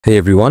Hey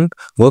everyone,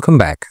 welcome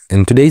back.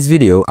 In today's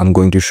video, I'm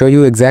going to show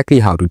you exactly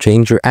how to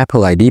change your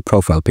Apple ID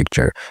profile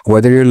picture.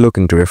 Whether you're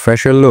looking to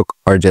refresh your look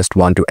or just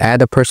want to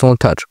add a personal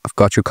touch, I've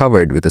got you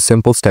covered with a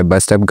simple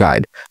step-by-step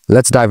guide.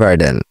 Let's dive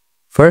right in.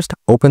 First,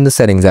 open the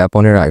Settings app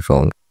on your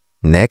iPhone.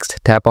 Next,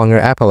 tap on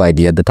your Apple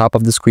ID at the top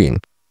of the screen.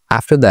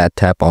 After that,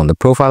 tap on the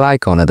profile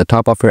icon at the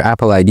top of your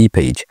Apple ID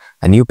page.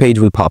 A new page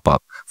will pop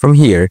up. From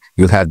here,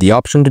 you'll have the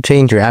option to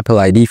change your Apple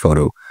ID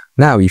photo.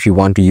 Now, if you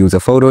want to use a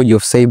photo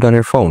you've saved on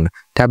your phone,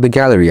 tap the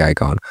gallery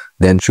icon,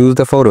 then choose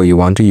the photo you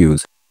want to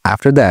use.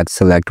 After that,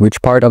 select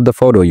which part of the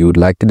photo you would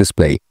like to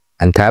display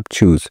and tap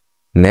choose.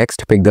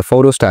 Next, pick the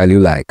photo style you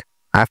like.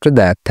 After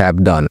that, tap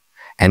done,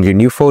 and your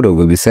new photo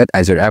will be set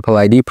as your Apple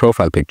ID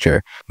profile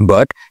picture.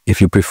 But if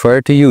you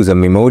prefer to use a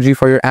Memoji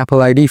for your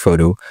Apple ID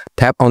photo,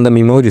 tap on the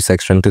Memoji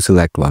section to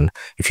select one.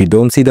 If you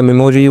don't see the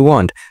Memoji you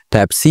want,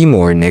 tap See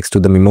More next to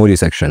the Memoji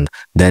section.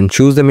 Then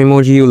choose the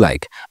Memoji you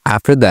like.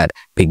 After that,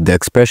 pick the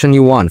expression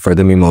you want for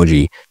the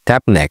Memoji.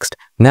 Tap Next.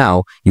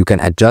 Now, you can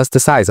adjust the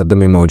size of the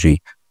Memoji.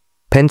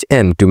 Pinch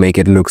in to make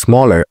it look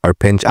smaller or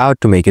pinch out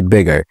to make it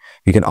bigger.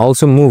 You can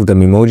also move the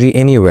Memoji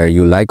anywhere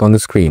you like on the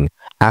screen.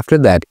 After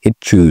that, hit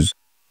Choose.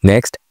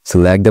 Next,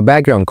 select the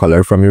background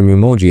color from your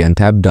Memoji and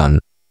tap Done.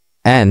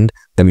 And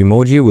the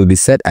Memoji will be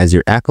set as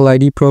your Apple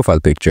ID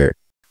profile picture.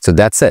 So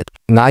that's it.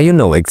 Now you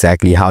know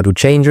exactly how to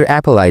change your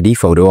Apple ID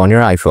photo on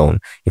your iPhone.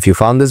 If you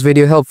found this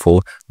video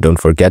helpful, don't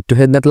forget to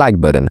hit that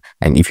like button.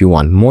 And if you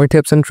want more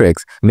tips and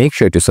tricks, make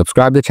sure to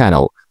subscribe the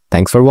channel.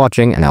 Thanks for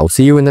watching, and I'll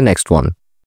see you in the next one.